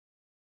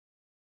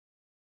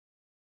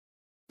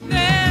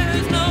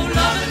There's no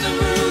love in the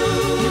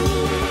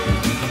room.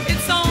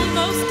 It's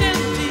almost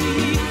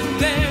empty.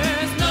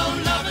 There's no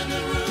love in the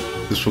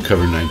room. This will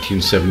cover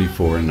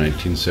 1974 and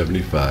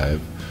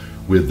 1975,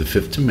 with the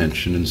Fifth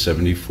Dimension in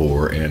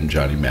 74 and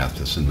Johnny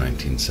Mathis in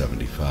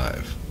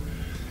 1975.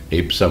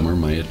 Abe Summer,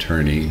 my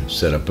attorney,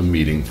 set up a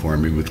meeting for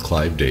me with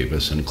Clive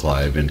Davis, and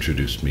Clive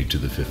introduced me to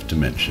the Fifth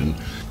Dimension,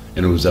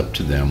 and it was up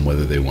to them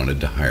whether they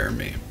wanted to hire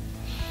me.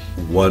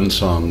 One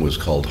song was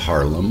called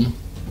Harlem,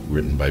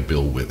 written by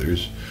Bill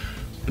Withers.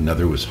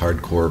 Another was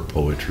Hardcore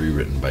Poetry,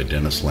 written by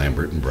Dennis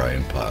Lambert and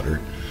Brian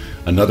Potter.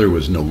 Another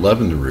was No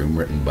Love in the Room,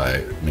 written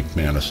by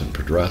McManus and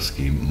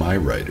Podrosky, my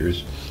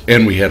writers.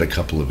 And we had a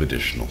couple of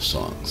additional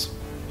songs.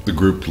 The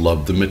group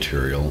loved the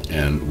material,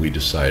 and we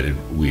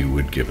decided we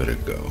would give it a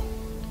go.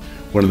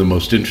 One of the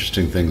most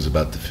interesting things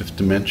about the Fifth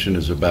Dimension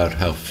is about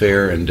how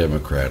fair and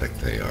democratic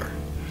they are.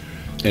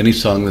 Any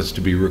song that's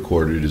to be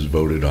recorded is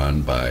voted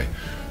on by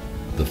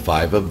the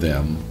five of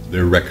them,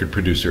 their record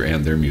producer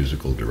and their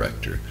musical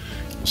director.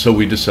 So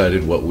we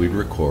decided what we'd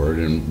record,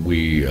 and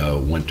we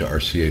went to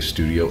RCA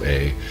Studio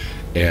A,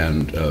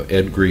 and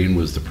Ed Green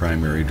was the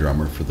primary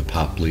drummer for the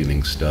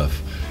pop-leaning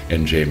stuff,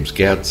 and James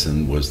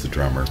Gadsden was the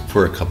drummer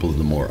for a couple of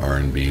the more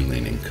R&B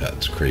leaning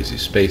cuts, Crazy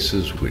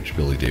Spaces, which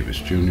Billy Davis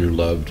Jr.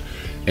 loved,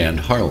 and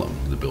Harlem,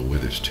 the Bill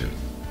Withers tune.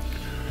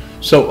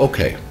 So,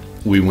 okay,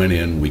 we went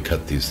in, we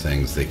cut these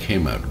things, they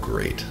came out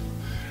great.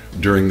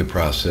 During the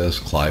process,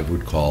 Clive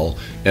would call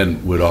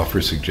and would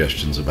offer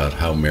suggestions about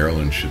how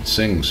Marilyn should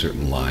sing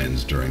certain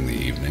lines during the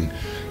evening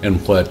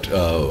and what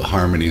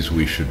harmonies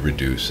we should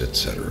reduce,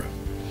 etc.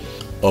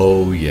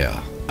 Oh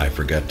yeah, I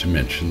forgot to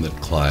mention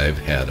that Clive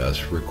had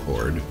us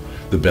record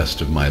The Best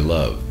of My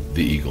Love,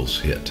 the Eagles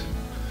hit.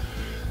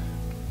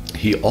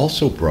 He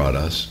also brought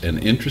us an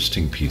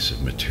interesting piece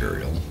of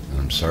material,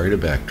 and I'm sorry to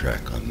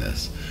backtrack on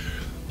this.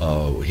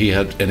 He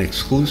had an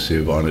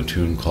exclusive on a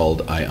tune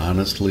called I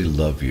Honestly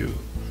Love You.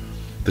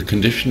 The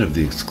condition of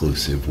the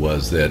exclusive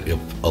was that if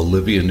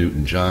Olivia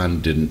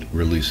Newton-John didn't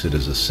release it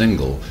as a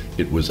single,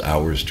 it was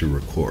ours to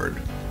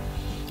record.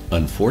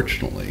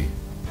 Unfortunately,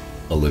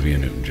 Olivia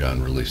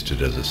Newton-John released it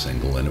as a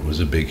single, and it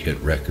was a big hit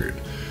record.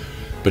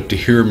 But to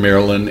hear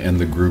Marilyn and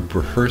the group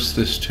rehearse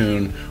this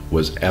tune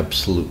was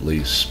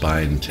absolutely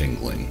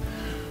spine-tingling.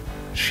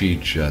 She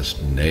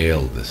just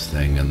nailed this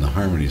thing, and the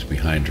harmonies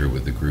behind her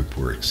with the group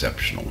were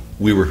exceptional.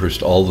 We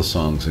rehearsed all the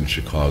songs in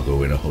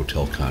Chicago in a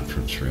hotel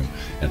conference room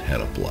and had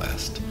a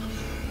blast.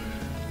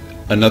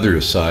 Another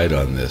aside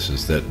on this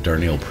is that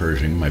Darnell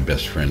Pershing, my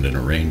best friend and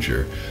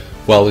arranger,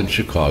 while in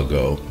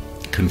Chicago,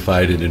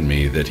 confided in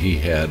me that he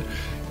had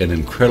an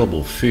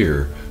incredible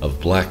fear of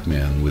black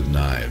men with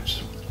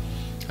knives.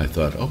 I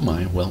thought, oh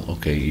my, well,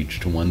 okay, each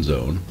to one's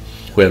own.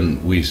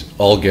 When we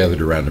all gathered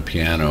around a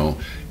piano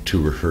to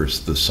rehearse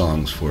the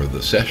songs for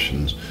the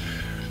sessions,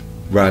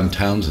 Ron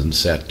Townsend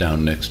sat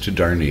down next to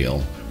Darnell,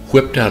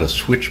 whipped out a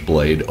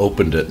switchblade,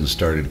 opened it, and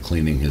started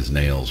cleaning his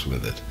nails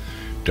with it.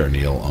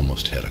 Darnell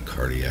almost had a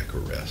cardiac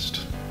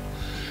arrest.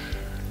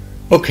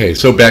 Okay,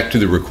 so back to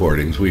the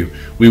recordings. We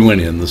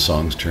went in, the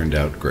songs turned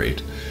out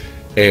great,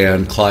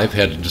 and Clive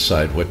had to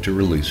decide what to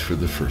release for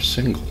the first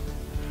single.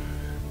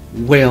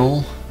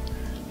 Well,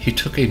 he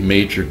took a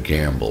major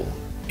gamble.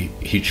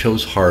 He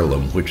chose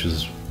Harlem, which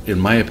is, in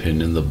my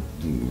opinion,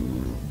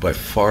 by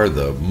far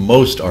the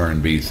most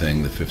R&B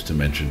thing the Fifth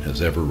Dimension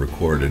has ever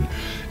recorded,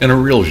 and a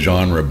real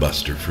genre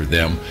buster for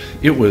them.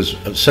 It was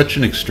such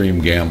an extreme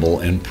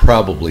gamble and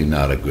probably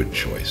not a good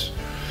choice.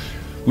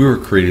 We were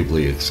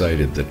creatively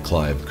excited that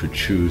Clive could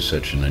choose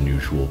such an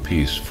unusual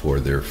piece for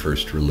their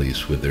first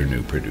release with their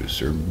new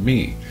producer,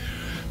 me.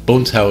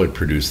 Bones Howe had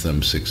produced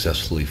them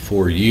successfully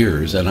for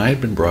years, and I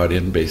had been brought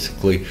in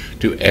basically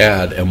to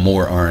add a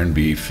more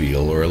R&B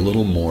feel, or a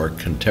little more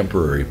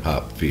contemporary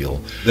pop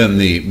feel, than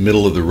the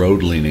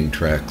middle-of-the-road leaning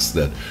tracks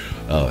that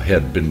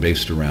had been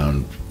based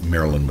around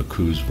Marilyn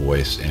McCoo's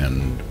voice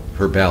and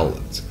her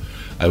ballads.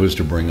 I was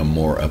to bring a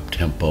more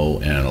up-tempo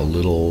and a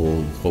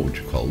little, what would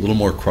you call it, a little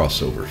more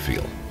crossover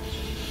feel.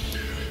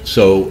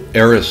 So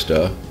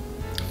Arista,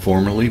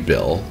 formerly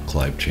Bell,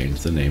 Clive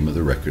changed the name of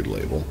the record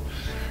label,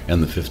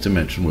 and the Fifth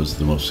Dimension was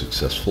the most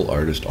successful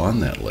artist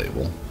on that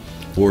label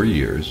for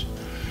years.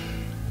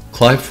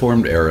 Clive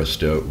formed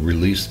Arista,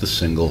 released the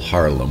single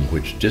Harlem,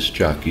 which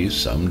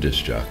some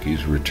disc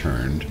jockeys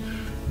returned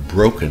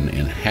broken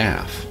in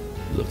half.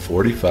 The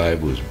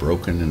 45 was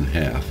broken in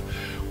half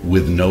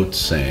with notes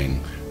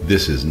saying,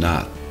 "This is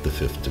not the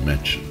Fifth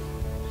Dimension."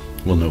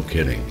 Well, no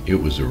kidding.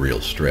 It was a real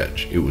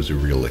stretch. It was a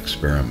real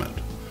experiment.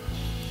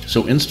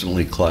 So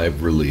instantly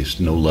Clive released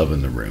No Love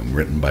in the Room,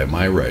 written by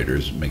my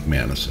writers,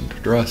 McManus and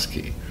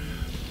Podrosky.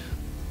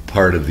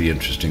 Part of the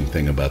interesting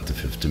thing about the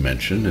Fifth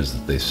Dimension is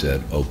that they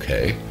said,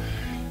 okay,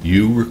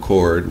 you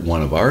record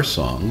one of our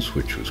songs,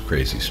 which was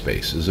Crazy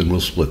Spaces, and we'll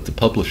split the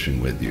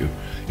publishing with you.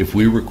 If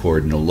we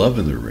record No Love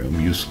in the Room,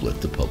 you split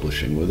the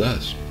publishing with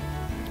us.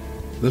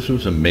 This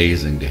was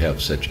amazing to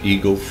have such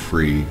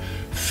ego-free,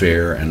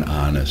 fair and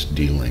honest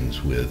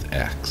dealings with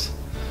acts.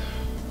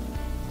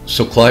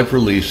 So Clive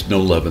released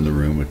No Love in the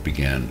Room. It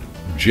began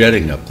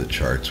jetting up the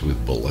charts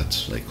with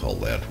bullets. They call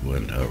that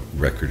when a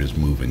record is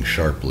moving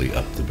sharply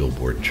up the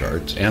Billboard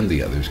charts and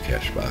the others,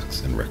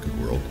 Cashbox and Record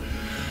World.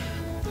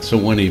 So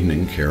one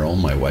evening, Carol,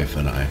 my wife,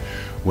 and I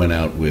went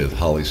out with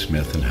Holly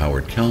Smith and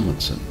Howard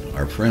Kalmanson,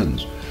 our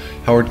friends.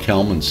 Howard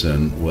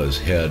Kalmanson was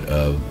head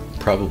of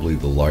probably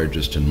the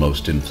largest and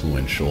most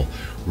influential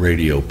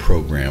radio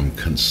program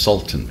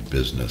consultant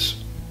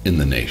business in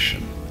the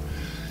nation.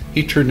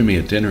 He turned to me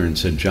at dinner and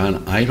said,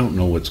 "John, I don't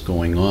know what's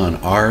going on.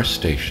 Our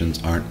stations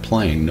aren't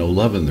playing No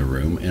Love in the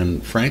Room,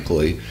 and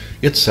frankly,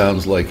 it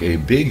sounds like a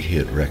big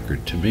hit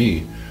record to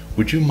me.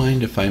 Would you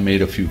mind if I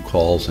made a few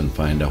calls and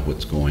find out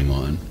what's going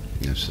on?"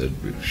 I said,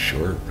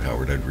 "Sure,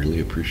 Howard, I'd really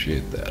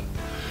appreciate that."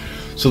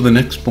 So the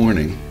next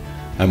morning,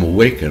 I'm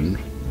awakened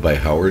by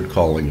Howard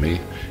calling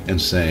me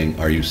and saying,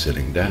 "Are you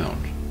sitting down?"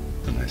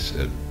 And I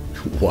said,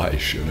 "Why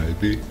should I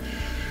be?"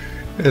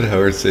 And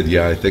Howard said,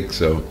 "Yeah, I think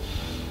so.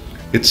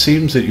 It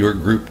seems that your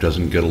group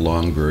doesn't get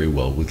along very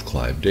well with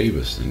Clive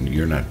Davis, and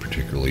you're not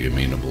particularly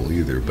amenable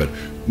either, but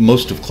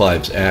most of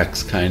Clive's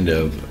acts kind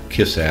of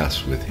kiss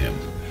ass with him,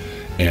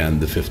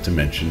 and the Fifth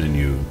Dimension and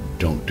you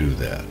don't do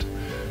that.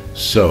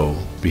 So,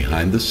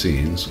 behind the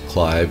scenes,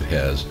 Clive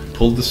has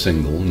pulled the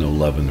single, No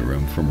Love in the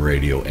Room, from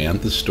radio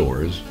and the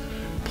stores,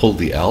 pulled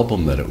the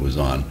album that it was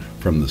on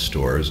from the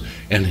stores,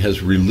 and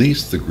has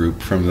released the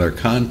group from their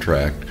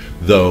contract,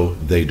 though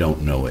they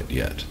don't know it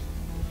yet."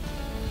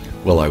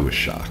 Well, I was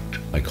shocked.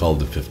 I called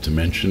the Fifth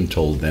Dimension,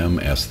 told them,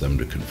 asked them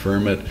to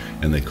confirm it,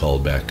 and they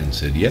called back and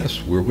said, "Yes,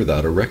 we're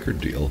without a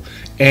record deal."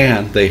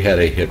 And they had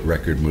a hit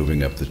record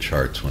moving up the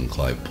charts when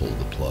Clive pulled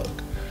the plug.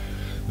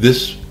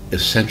 This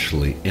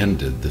essentially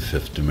ended the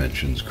Fifth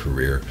Dimension's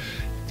career,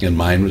 and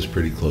mine was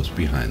pretty close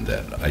behind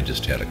that. I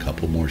just had a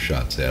couple more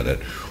shots at it,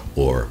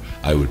 or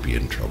I would be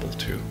in trouble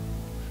too.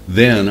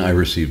 Then I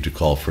received a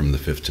call from the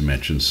Fifth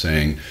Dimension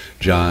saying,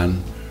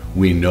 "John,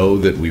 we know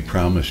that we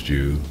promised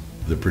you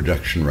the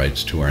production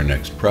rights to our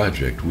next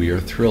project. We are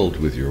thrilled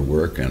with your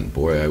work," and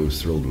boy, I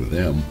was thrilled with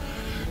them,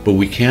 "but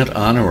we can't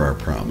honor our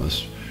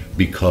promise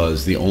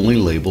because the only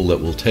label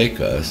that will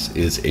take us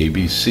is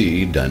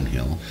ABC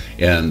Dunhill,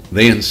 and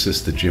they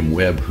insist that Jim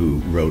Webb,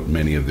 who wrote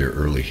many of their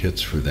early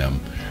hits for them,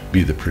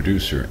 be the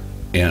producer,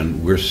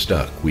 and we're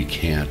stuck. We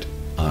can't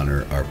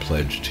honor our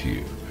pledge to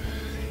you.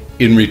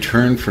 In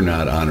return for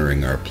not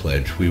honoring our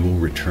pledge, we will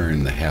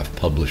return the half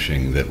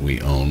publishing that we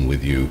own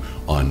with you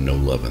on No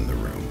Love in the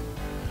Room."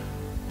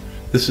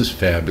 This is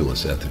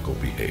fabulous ethical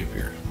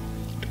behavior.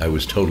 I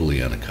was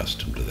totally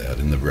unaccustomed to that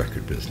in the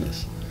record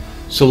business.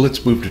 So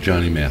let's move to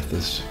Johnny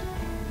Mathis.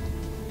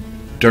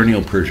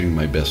 Darnielle Pershing,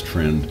 my best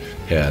friend,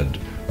 had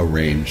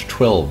arranged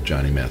 12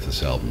 Johnny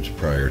Mathis albums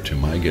prior to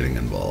my getting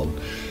involved,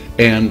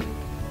 and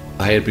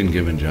I had been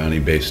given Johnny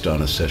based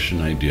on a session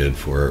I did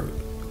for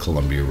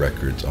Columbia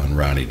Records on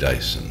Ronnie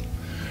Dyson.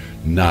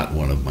 Not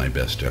one of my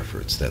best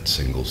efforts, that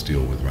singles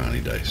deal with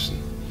Ronnie Dyson.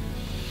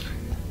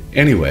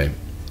 Anyway,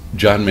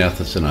 John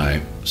Mathis and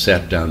I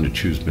sat down to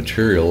choose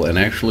material and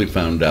actually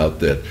found out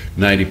that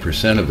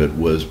 90% of it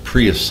was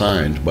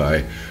pre-assigned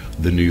by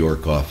the New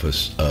York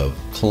office of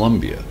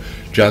Columbia.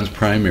 John's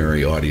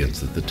primary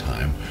audience at the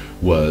time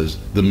was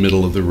the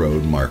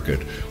middle-of-the-road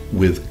market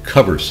with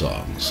cover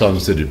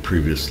songs that had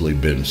previously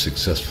been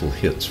successful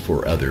hits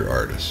for other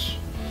artists.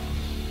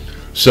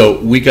 So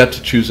we got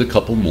to choose a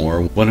couple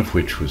more, one of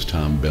which was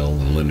Tom Bell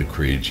and Linda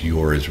Creed's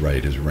 "You're as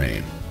Right as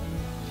Rain."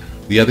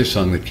 The other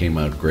song that came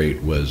out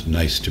great was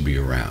 "Nice to Be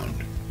Around,"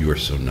 "You're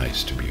So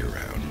Nice to Be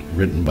Around,"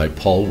 written by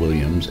Paul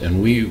Williams,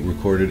 and we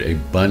recorded a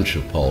bunch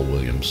of Paul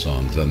Williams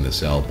songs on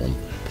this album.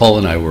 Paul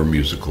and I were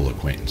musical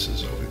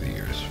acquaintances over the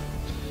years.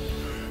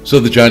 So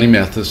the Johnny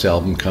Mathis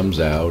album comes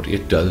out.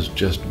 It does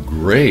just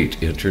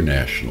great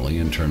internationally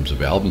in terms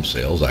of album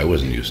sales. I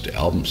wasn't used to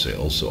album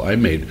sales, so I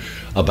made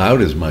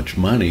about as much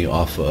money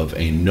off of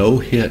a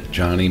no-hit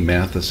Johnny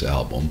Mathis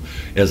album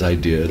as I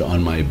did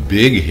on my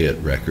big hit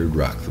record,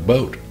 Rock the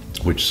Boat,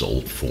 which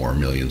sold 4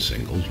 million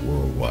singles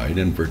worldwide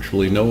and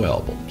virtually no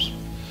albums.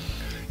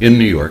 In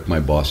New York, my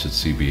boss at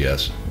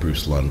CBS,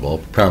 Bruce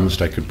Lundvall,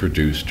 promised I could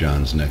produce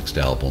John's next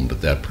album,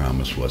 but that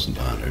promise wasn't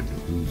honored.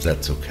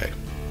 That's okay.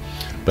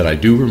 But I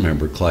do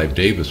remember Clive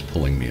Davis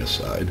pulling me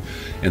aside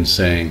and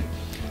saying,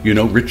 "You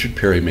know, Richard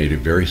Perry made a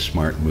very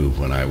smart move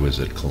when I was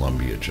at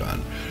Columbia,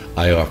 John.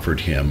 I offered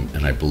him,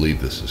 and I believe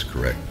this is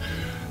correct,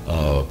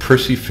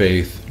 Percy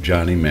Faith,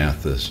 Johnny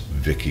Mathis,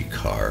 Vicky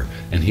Carr,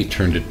 and he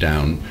turned it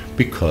down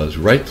because,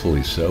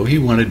 rightfully so, he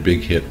wanted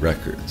big hit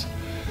records."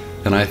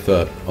 And I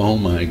thought, oh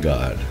my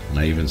God, and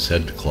I even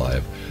said to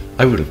Clive,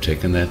 I would have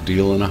taken that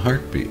deal in a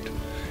heartbeat.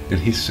 And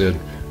he said,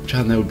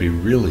 "John, that would be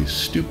really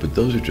stupid.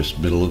 Those are just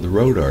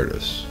middle-of-the-road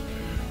artists."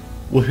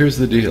 Well, here's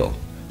the deal.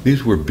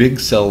 These were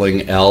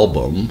big-selling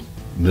album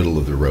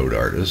middle-of-the-road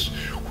artists,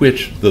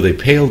 which, though they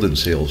paled in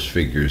sales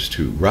figures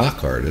to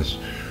rock artists,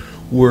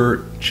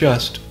 were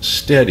just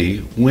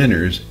steady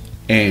winners,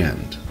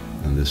 and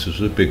this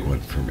is a big one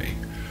for me,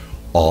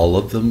 all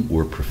of them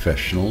were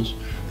professionals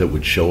that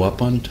would show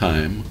up on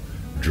time,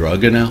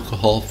 drug and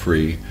alcohol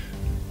free,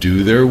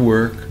 do their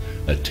work,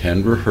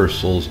 attend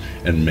rehearsals,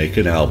 and make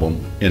an album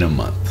in a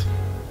month.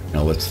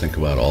 Now let's think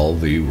about all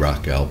the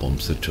rock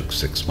albums that took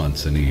 6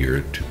 months and a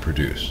year to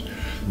produce.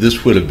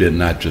 This would have been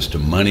not just a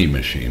money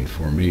machine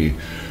for me,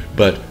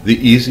 but the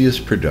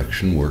easiest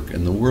production work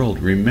in the world.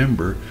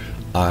 Remember,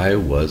 I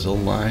was a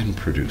line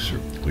producer,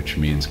 which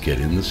means get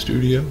in the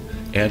studio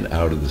and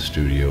out of the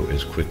studio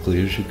as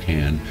quickly as you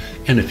can.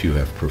 And if you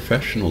have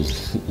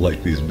professionals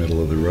like these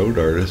middle-of-the-road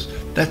artists,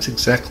 that's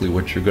exactly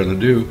what you're going to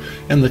do,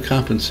 and the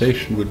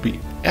compensation would be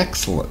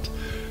excellent.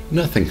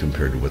 Nothing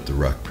compared to what the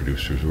rock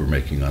producers were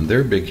making on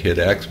their big hit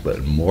acts,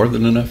 but more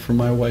than enough for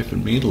my wife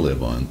and me to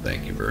live on.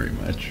 Thank you very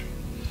much.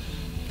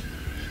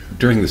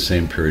 During the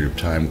same period of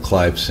time,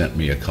 Clive sent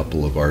me a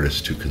couple of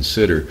artists to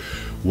consider,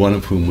 one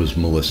of whom was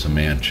Melissa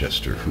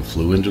Manchester, who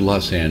flew into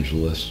Los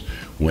Angeles,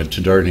 went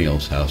to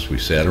Darnielle's house, we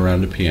sat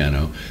around a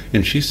piano,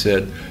 and she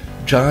said,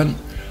 "John,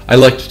 I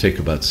like to take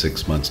about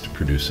 6 months to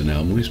produce an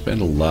album. We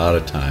spend a lot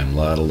of time, a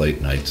lot of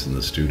late nights in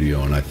the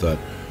studio." And I thought,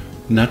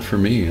 not for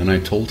me. And I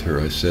told her,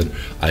 I said,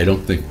 "I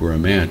don't think we're a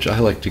match. I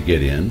like to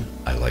get in,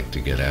 I like to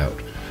get out."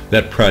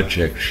 That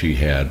project she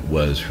had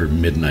was her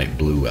Midnight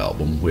Blue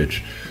album,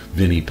 which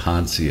Vinnie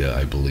Poncia,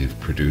 I believe,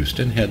 produced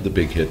and had the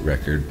big hit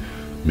record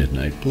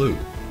Midnight Blue.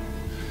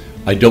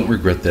 I don't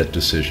regret that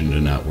decision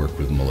to not work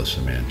with Melissa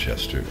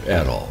Manchester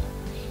at all.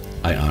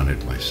 I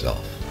honored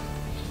myself.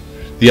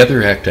 The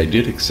other act I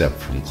did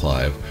accept from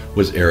Clive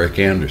was Eric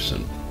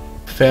Anderson,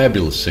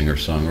 fabulous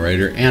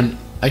singer-songwriter, and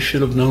I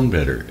should have known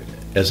better.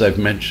 As I've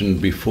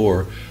mentioned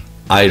before,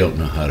 I don't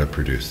know how to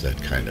produce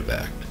that kind of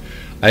act.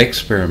 I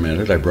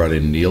experimented. I brought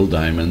in Neil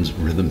Diamond's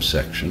rhythm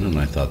section, and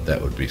I thought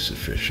that would be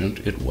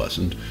sufficient. It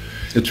wasn't.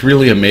 It's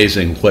really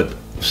amazing what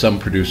some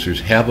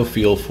producers have a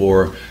feel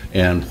for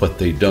and what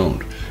they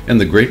don't. And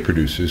the great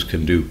producers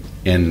can do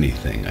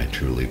anything, I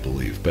truly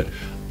believe. But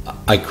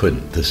I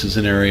couldn't. This is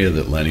an area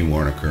that Lenny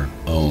Waronker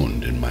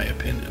owned, in my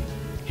opinion.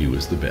 He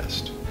was the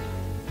best.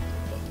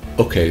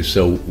 Okay,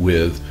 so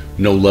with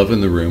No Love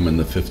in the Room and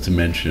the Fifth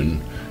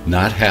Dimension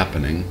not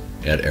happening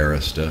at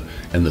Arista,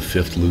 and the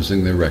Fifth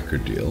losing their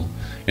record deal,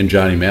 and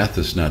Johnny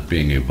Mathis not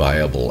being a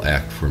viable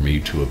act for me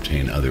to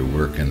obtain other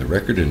work in the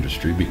record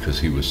industry because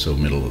he was so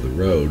middle of the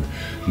road,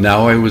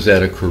 now I was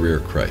at a career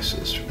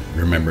crisis.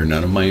 Remember,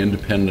 none of my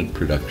independent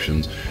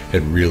productions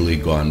had really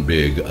gone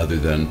big other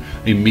than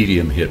a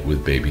medium hit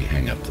with Baby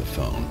Hang Up the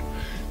Phone.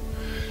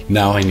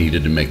 Now I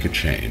needed to make a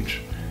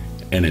change.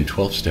 And in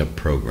 12-step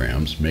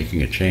programs,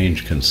 making a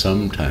change can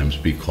sometimes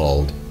be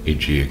called a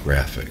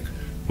geographic,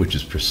 which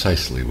is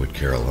precisely what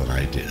Carol and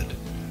I did.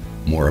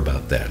 More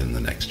about that in the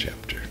next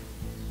chapter.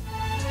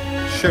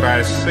 Should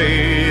I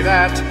say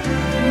that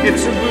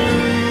it's a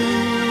blues